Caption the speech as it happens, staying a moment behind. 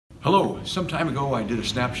Hello. Some time ago I did a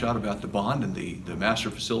snapshot about the bond and the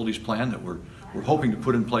master facilities plan that we're hoping to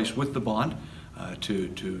put in place with the bond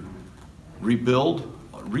to rebuild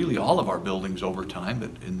really all of our buildings over time,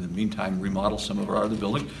 but in the meantime remodel some of our other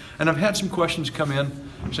buildings. And I've had some questions come in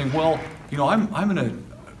saying, well, you know, I'm in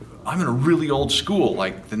a really old school,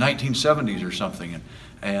 like the 1970s or something,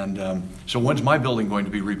 and so when's my building going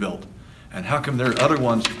to be rebuilt? And how come there are other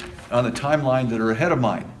ones on the timeline that are ahead of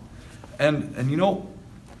mine? And you know,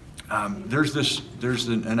 there's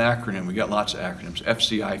an acronym. We got lots of acronyms.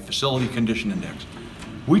 FCI, Facility Condition Index.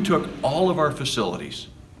 We took all of our facilities,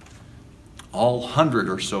 all 100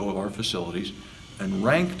 or so of our facilities, and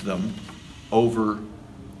ranked them over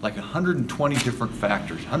like 120 different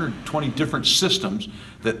factors, 120 different systems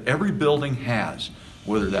that every building has,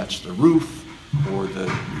 whether that's the roof or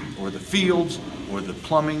the fields or the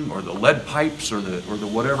plumbing or the lead pipes or the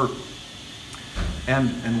whatever.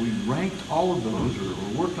 And we ranked all of those,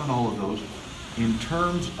 or worked on all of those, in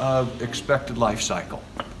terms of expected life cycle.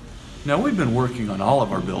 Now, we've been working on all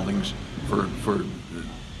of our buildings for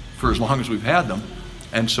as long as we've had them,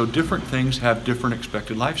 and so different things have different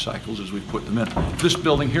expected life cycles as we put them in. This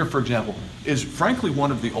building here, for example, is frankly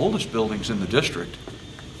one of the oldest buildings in the district,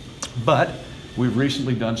 but we've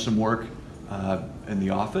recently done some work in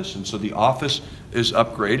the office, and so the office is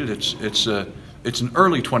upgraded. It's an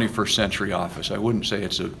early 21st century office. I wouldn't say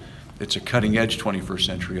it's a cutting edge 21st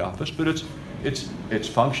century office, but it's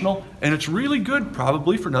functional, and it's really good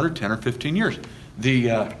probably for another 10 or 15 years.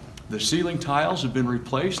 The ceiling tiles have been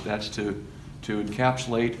replaced. That's to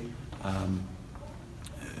encapsulate,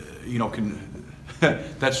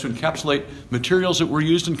 that's to encapsulate materials that were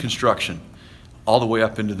used in construction all the way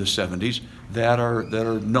up into the 70s that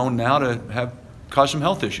are known now to cause some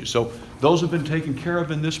health issues. So those have been taken care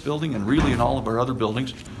of in this building and really in all of our other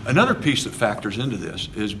buildings. Another piece that factors into this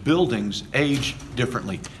is buildings age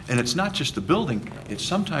differently. And it's not just the building, it's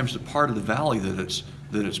sometimes the part of the valley that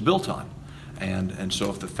it's built on. And so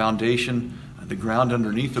if the foundation, the ground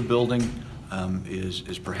underneath the building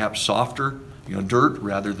is perhaps softer, you know, dirt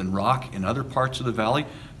rather than rock in other parts of the valley,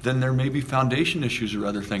 then there may be foundation issues or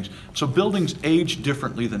other things. So buildings age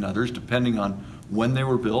differently than others depending on when they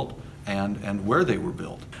were built and where they were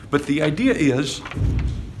built. But the idea is,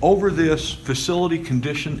 over this Facility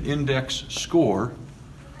Condition Index score,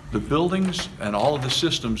 the buildings and all of the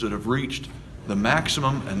systems that have reached the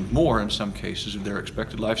maximum and more in some cases of their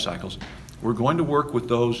expected life cycles, we're going to work with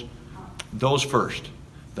those first.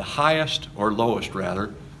 The highest, or lowest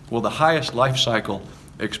rather, well, the highest life cycle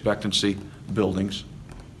expectancy buildings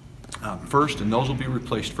first, and those will be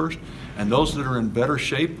replaced first. And those that are in better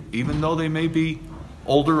shape, even though they may be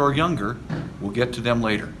older or younger, we'll get to them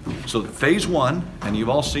later. So phase one, and you've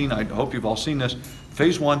all seen, I hope you've all seen this,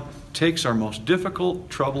 phase one takes our most difficult,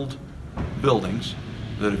 troubled buildings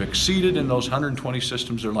that have exceeded in those 120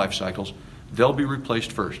 systems their life cycles. They'll be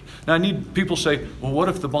replaced first. Now, people say, well, what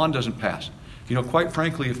if the bond doesn't pass? You know, quite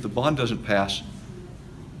frankly, if the bond doesn't pass,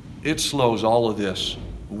 it slows all of this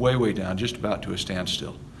way, way down, just about to a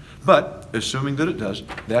standstill. But assuming that it does,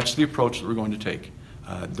 that's the approach that we're going to take.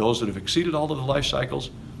 Those that have exceeded all of the life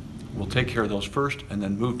cycles, we'll take care of those first and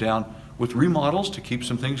then move down with remodels to keep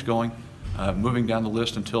some things going, moving down the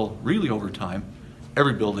list until really over time,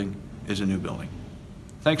 every building is a new building.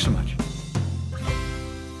 Thanks so much.